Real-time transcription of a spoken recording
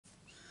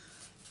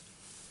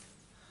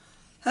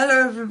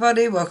Hello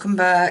everybody, welcome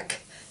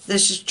back.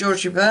 This is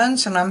Georgie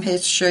Burns and I'm here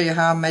to show you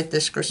how I made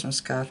this Christmas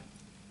card.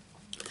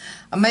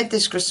 I made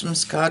this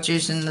Christmas card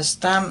using the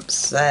stamp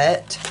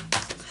set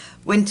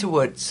Winter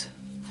Woods,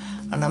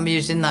 and I'm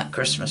using that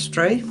Christmas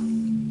tree.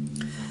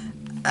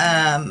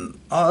 I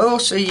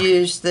also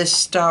used this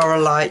Star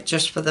of Light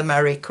just for the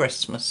Merry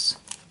Christmas.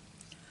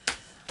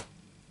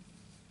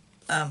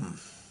 The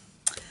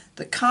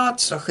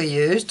cardstock I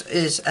used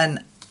is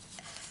an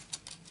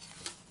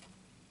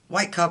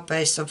white card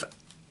base of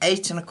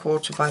 8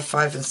 1/4 by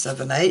 5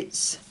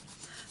 7/8.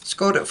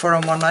 Scored at 4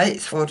 1/8,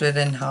 folded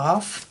in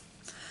half.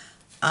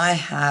 I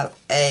have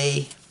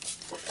a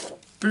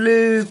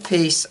blue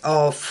piece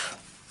of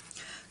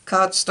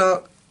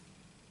cardstock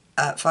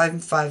at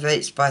 5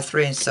 5/8 by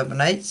 3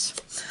 7/8.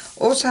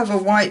 Also have a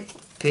white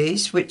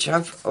piece which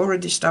I've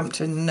already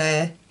stamped in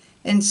there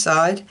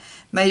inside.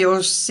 May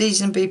your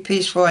season be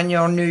peaceful and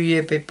your new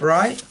year be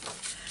bright.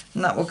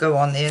 And that will go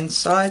on the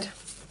inside.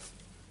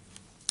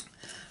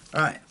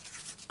 Right,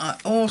 I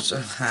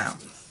also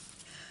have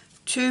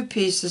 2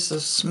 pieces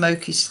of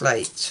smoky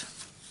slate.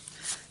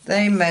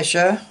 They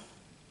measure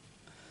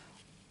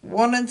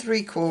 1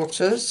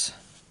 3/4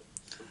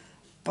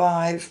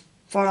 by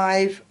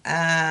 5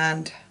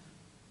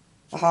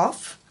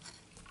 1/2.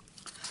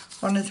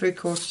 1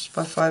 3/4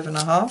 by 5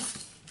 1/2.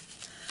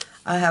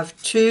 I have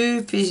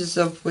 2 pieces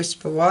of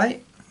Whisper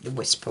White.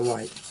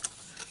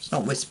 It's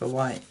not Whisper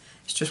White.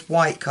 It's just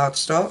white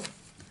cardstock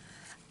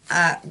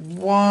at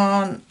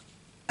 1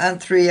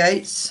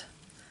 3/8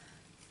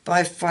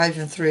 by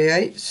 5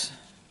 3/8.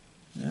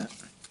 Yeah.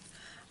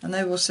 And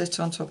they will sit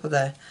on top of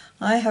there.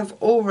 I have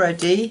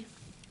already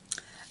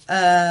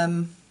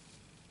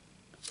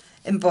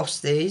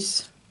embossed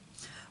these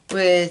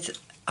with,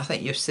 I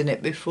think you've seen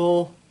it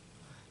before,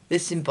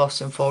 this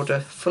embossing folder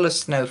full of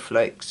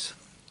snowflakes.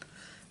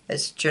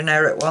 It's a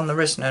generic one,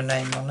 there is no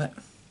name on it.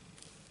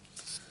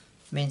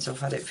 Means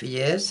I've had it for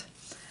years.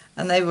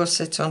 And they will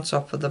sit on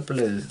top of the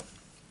blue.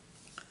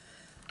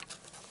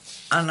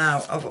 And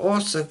now I've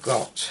also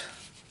got,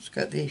 let's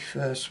get the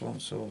first one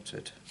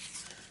sorted,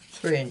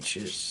 3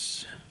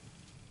 inches.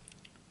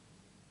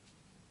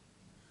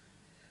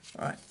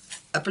 Right,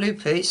 a blue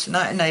piece,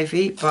 night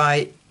navy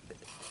by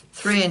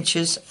 3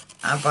 inches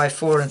and by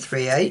 4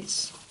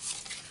 3/8.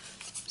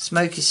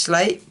 Smoky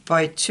slate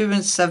by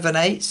 2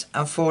 7/8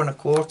 and 4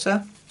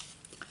 1/4.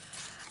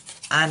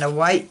 And a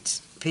white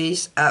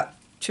piece at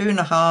 2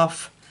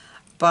 1/2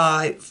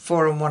 by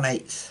 4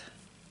 1/8.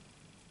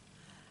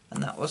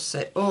 And that will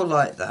sit all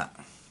like that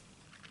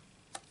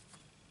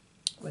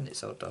when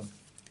it's all done.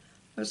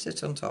 It'll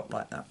sit on top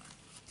like that.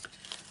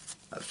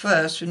 But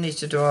first we need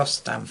to do our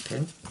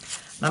stamping.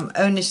 And I'm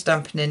only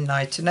stamping in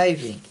night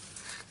navy.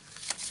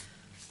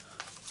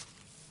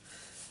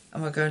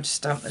 And we're going to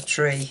stamp the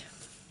tree.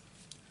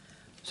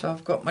 So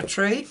I've got my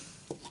tree,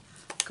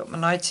 got my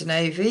night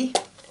navy,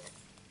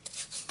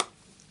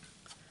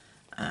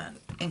 and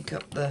ink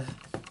up the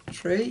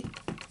tree.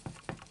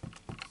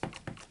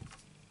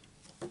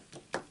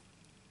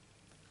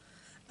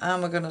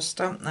 And we're going to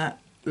stamp that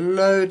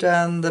low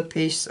down the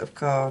piece of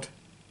card,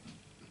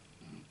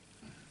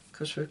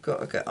 because we've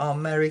got to get our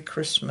Merry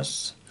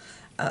Christmas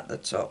at the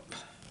top.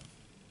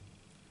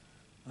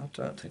 I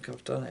don't think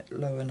I've done it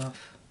low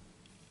enough.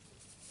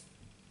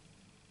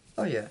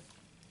 Oh yeah.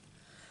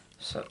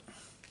 So,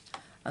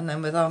 and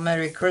then with our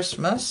Merry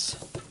Christmas,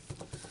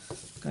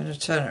 I'm going to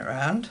turn it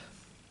around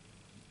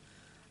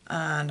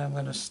and I'm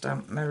going to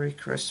stamp Merry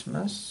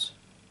Christmas.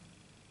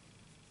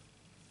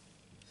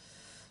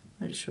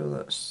 Make sure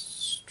that's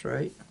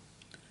straight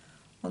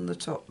on the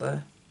top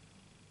there.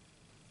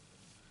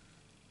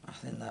 I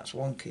think that's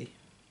wonky.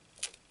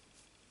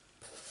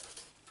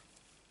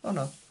 Oh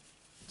no,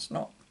 it's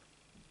not.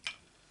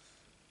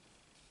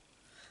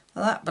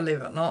 And that, believe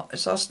it or not,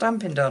 is our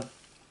stamping done.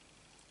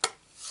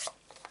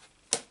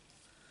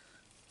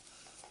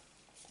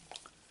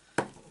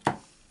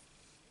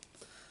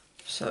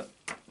 So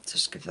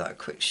just give that a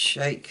quick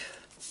shake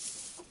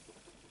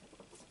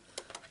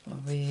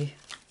while we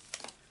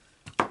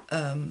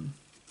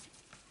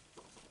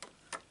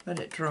let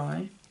it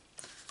dry,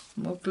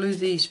 and we'll glue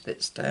these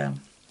bits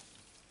down.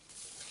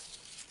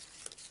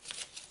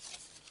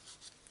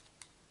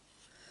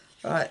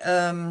 Right,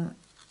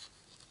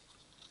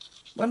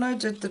 when I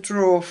did the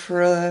draw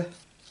for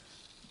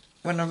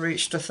when I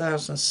reached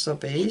 1,000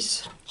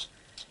 subbies,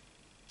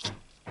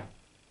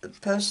 the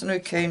person who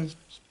came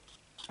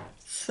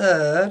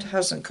third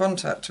hasn't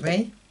contacted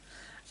me,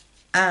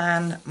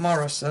 Anne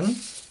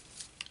Morrison.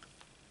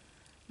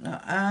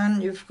 Now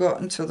Anne, you've got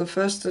until the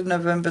 1st of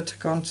November to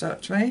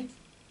contact me.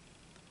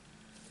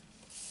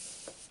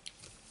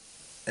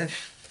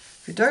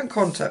 If you don't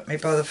contact me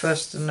by the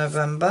 1st of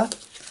November,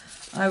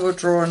 I will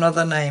draw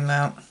another name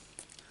out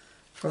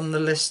from the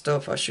list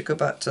of, I should go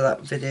back to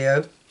that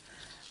video,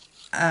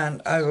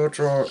 and I will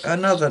draw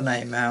another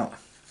name out,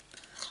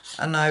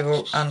 and I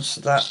will announce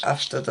that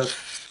after the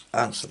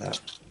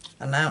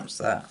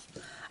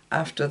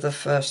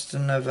 1st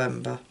of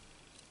November.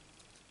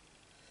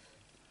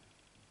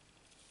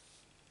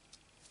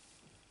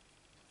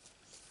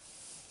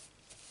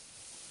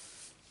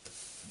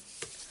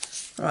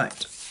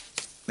 Right,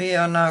 we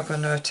are now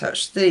going to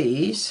attach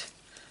these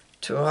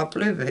to our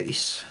blue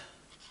piece.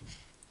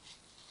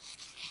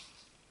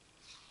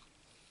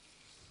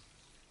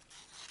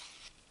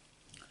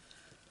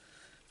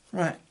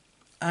 Right,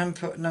 I'm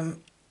putting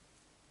them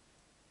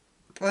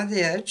by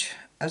the edge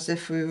as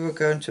if we were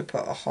going to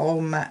put a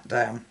whole mat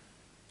down.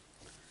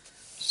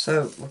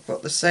 So we've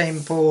got the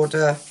same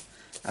border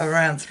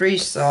around 3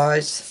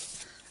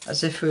 sides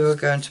as if we were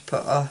going to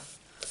put a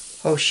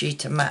whole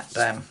sheet of mat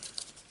down.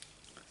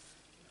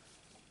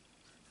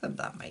 Hope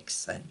that makes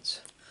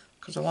sense,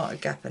 because I want a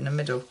gap in the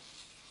middle.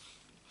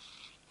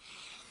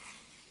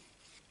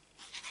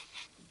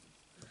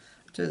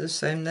 Do the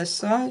same this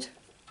side.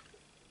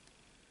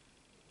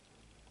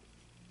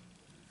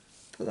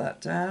 Put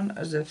that down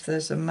as if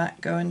there's a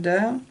mat going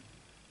down.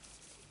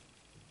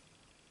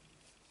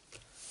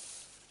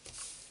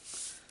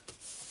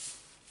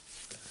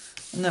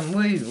 And then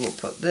we will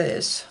put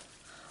this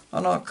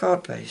on our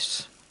card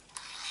base.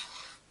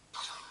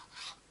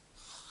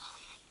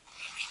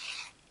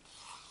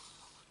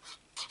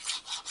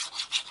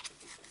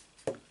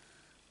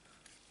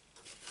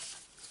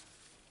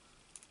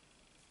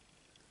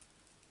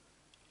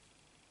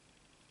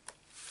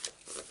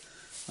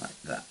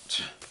 Like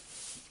that.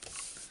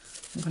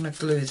 I'm going to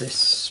glue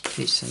this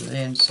piece in the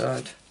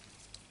inside.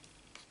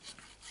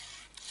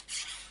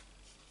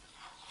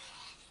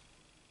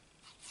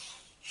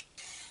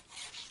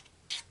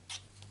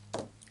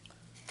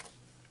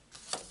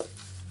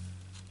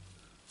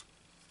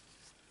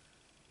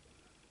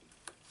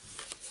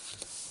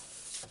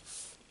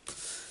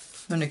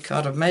 Only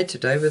card I've made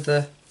today with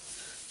the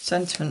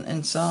sentiment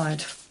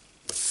inside.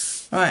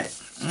 Right,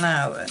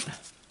 now then,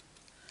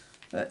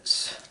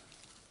 let's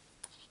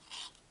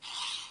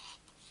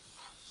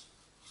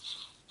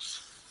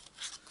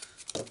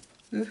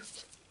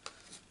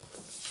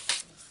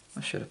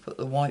I should have put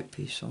the white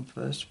piece on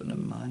first, but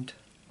never mind.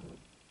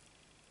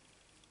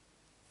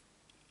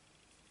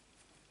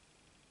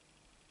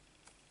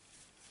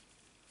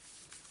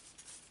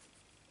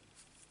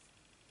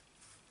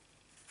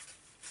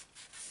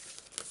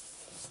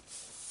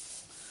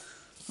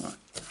 Right.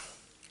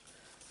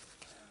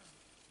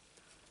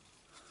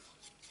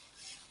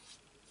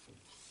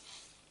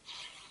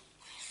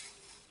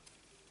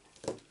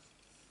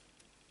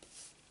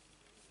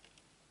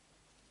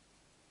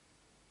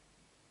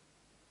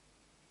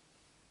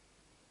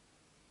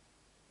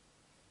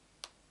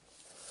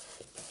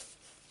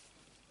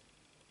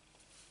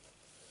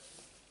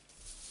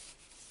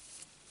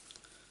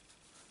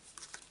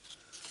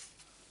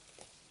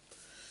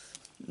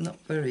 Not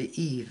very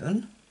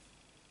even.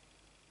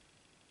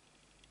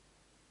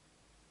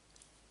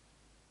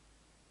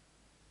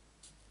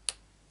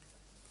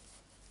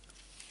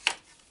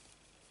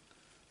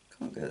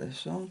 Can't get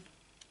this on.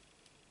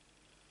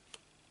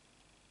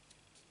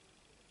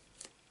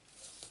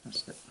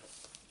 That's it.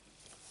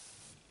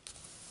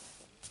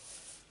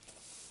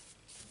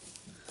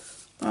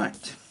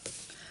 Right,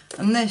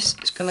 and this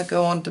is going to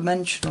go on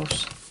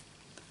dimensionals.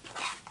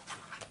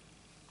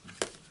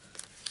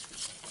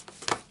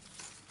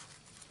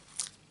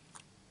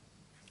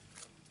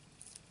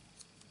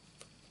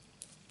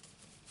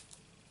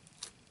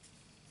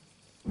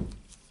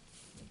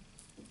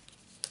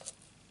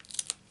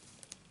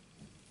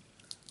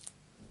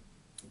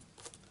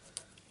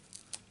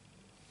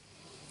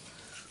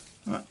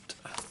 Right,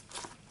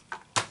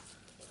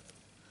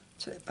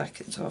 take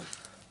backings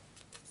off,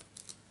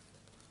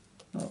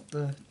 not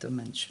the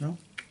dimensional.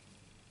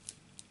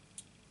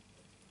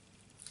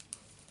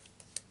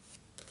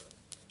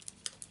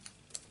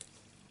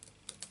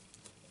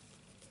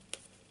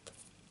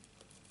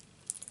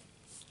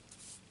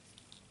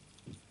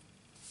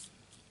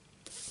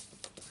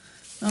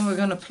 Now we're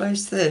going to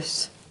place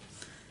this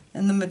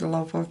in the middle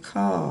of our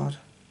card.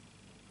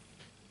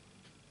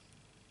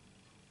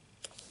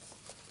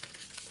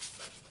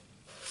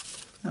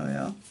 There we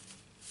are.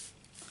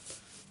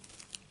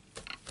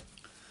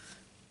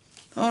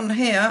 On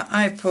here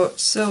I put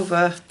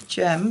silver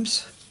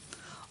gems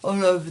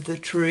all over the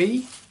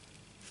tree.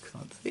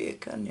 Can't see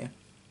it, can you?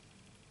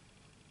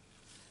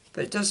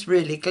 But it does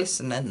really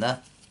glisten in the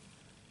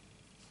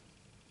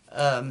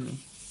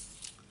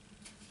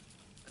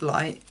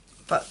light.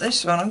 But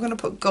this one I'm going to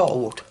put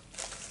gold.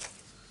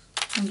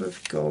 I wonder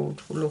if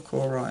gold will look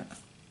alright.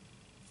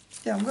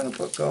 Yeah, I'm going to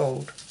put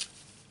gold.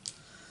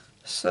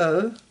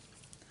 So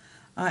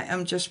I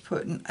am just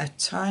putting a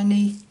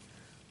tiny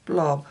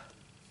blob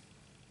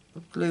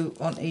of glue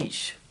on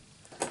each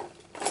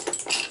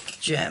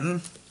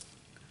gem,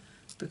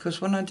 because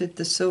when I did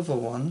the silver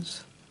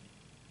ones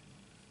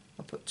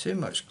I put too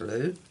much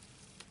glue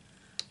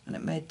and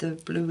it made the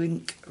blue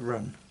ink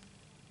run.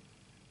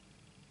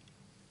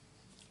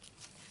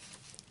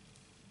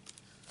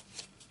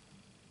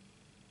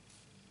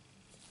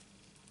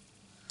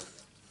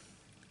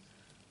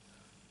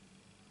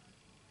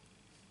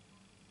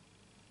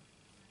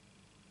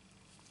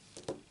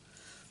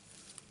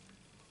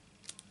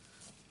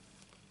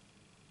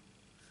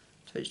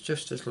 Takes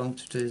just as long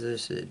to do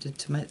this as it did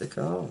to make the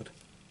card.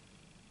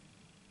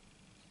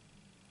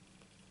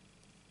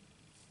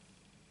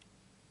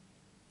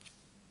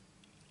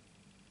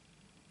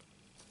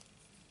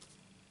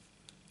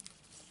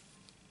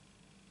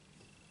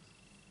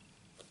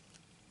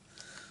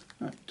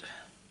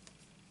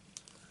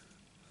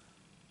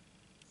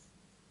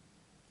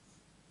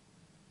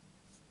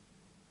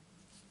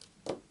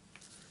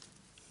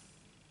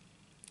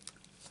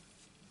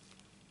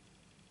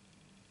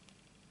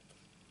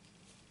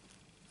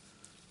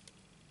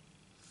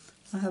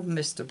 I have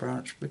missed a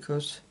branch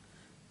because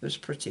it was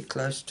pretty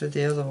close to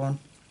the other one.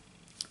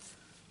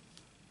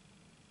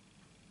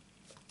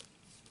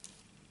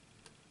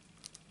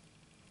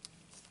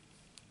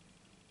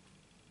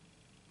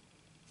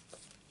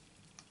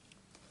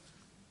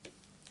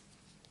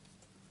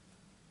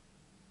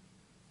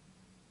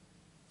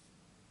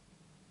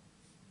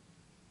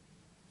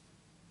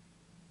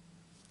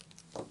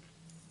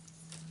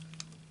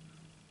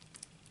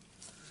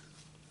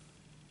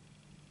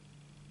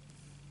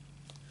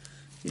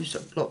 Used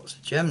up lots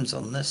of gems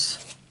on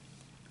this,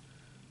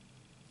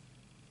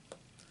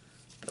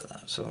 but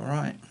that's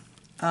alright.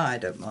 I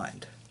don't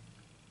mind.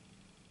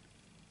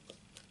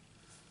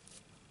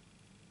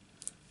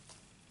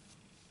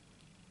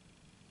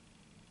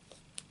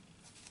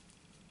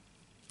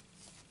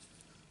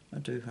 I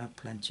do have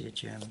plenty of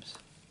gems.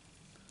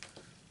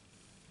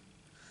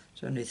 It's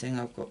the only thing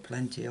I've got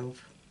plenty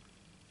of.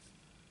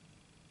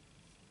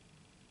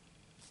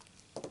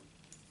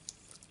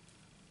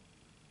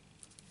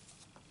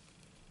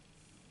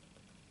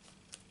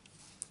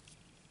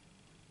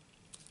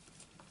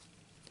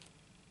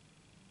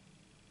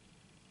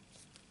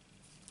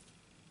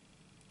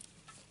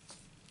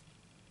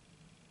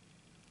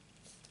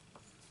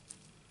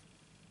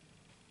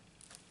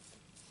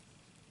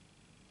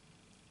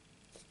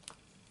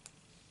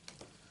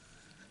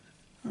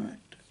 Right,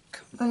 a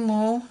couple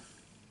more.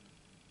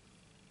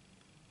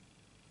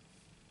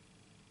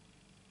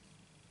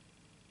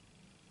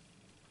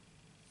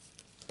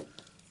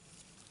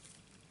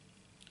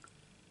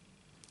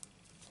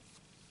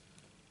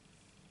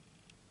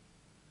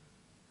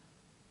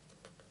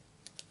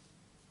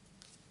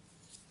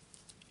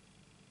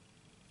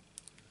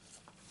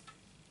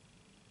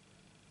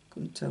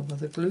 Couldn't tell where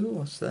the glue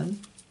was then.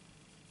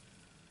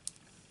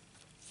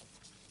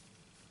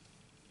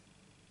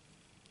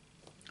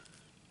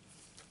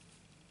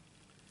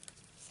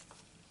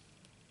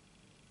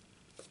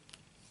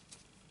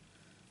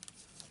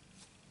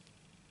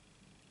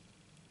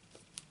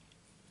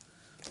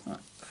 Right,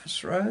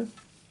 first row.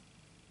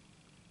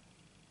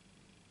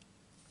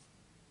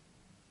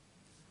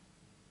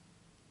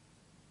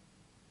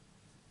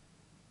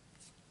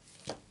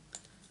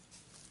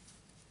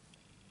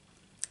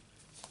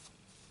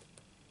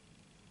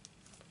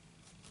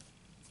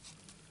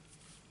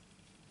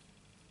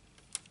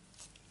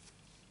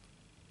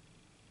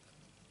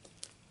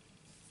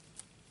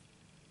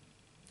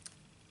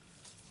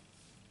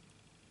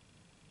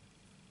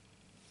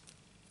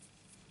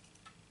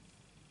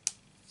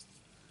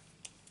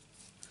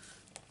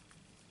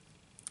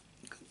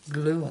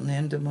 Glue on the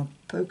end of my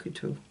poker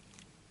tool.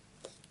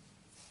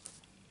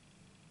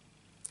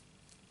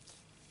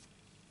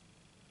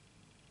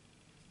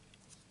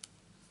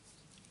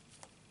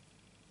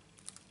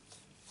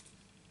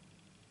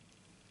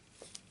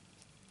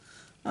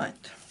 Right,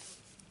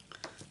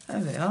 there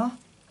we are.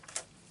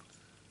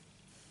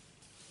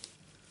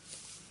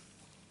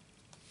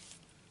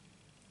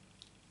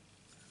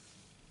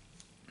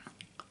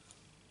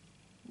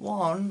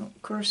 One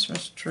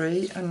Christmas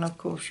tree, and of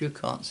course you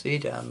can't see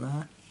down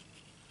there.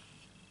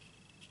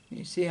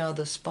 You see how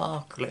the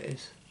sparkle it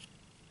is.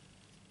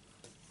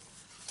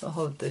 I'll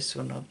hold this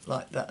one up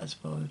like that as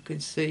well, you can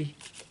see.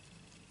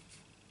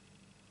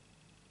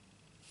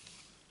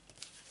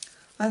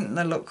 I think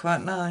they look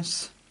quite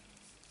nice.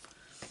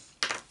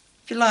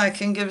 If you like,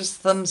 and give us a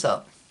thumbs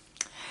up.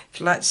 If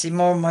you'd like to see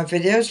more of my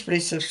videos,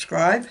 please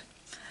subscribe.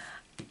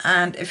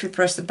 And if you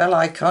press the bell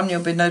icon,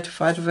 you'll be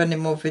notified of any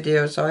more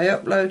videos I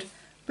upload,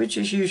 which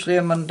is usually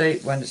a Monday,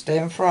 Wednesday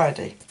and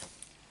Friday.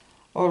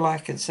 All I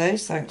can say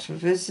is thanks for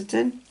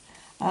visiting,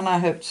 and I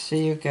hope to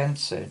see you again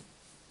soon.